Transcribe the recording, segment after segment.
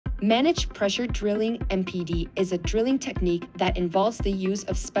Managed pressure drilling (MPD) is a drilling technique that involves the use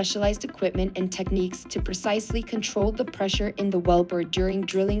of specialized equipment and techniques to precisely control the pressure in the wellbore during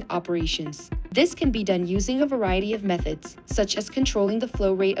drilling operations. This can be done using a variety of methods, such as controlling the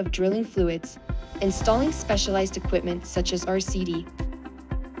flow rate of drilling fluids, installing specialized equipment such as RCD,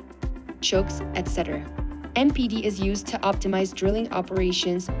 chokes, etc. MPD is used to optimize drilling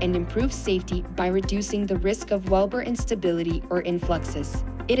operations and improve safety by reducing the risk of wellbore instability or influxes.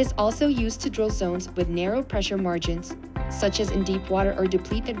 It is also used to drill zones with narrow pressure margins, such as in deep water or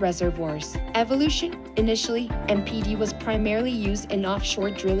depleted reservoirs. Evolution. Initially, MPD was primarily used in offshore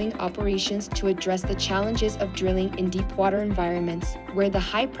drilling operations to address the challenges of drilling in deep water environments, where the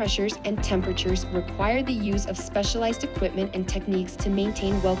high pressures and temperatures require the use of specialized equipment and techniques to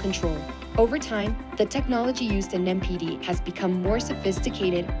maintain well control. Over time, the technology used in MPD has become more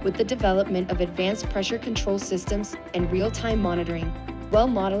sophisticated with the development of advanced pressure control systems and real-time monitoring, well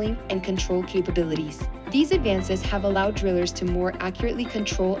modeling, and control capabilities. These advances have allowed drillers to more accurately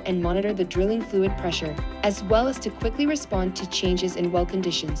control and monitor the drilling fluid pressure, as well as to quickly respond to changes in well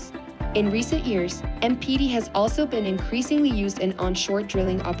conditions. In recent years, MPD has also been increasingly used in onshore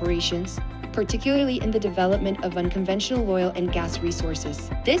drilling operations, particularly in the development of unconventional oil and gas resources.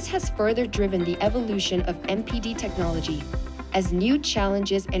 This has further driven the evolution of MPD technology, as new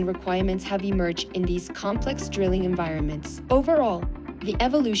challenges and requirements have emerged in these complex drilling environments. Overall, the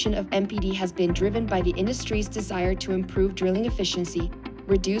evolution of MPD has been driven by the industry's desire to improve drilling efficiency,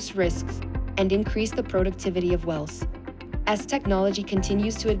 reduce risks, and increase the productivity of wells. As technology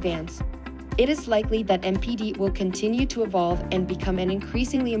continues to advance, it is likely that MPD will continue to evolve and become an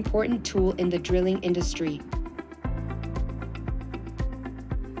increasingly important tool in the drilling industry.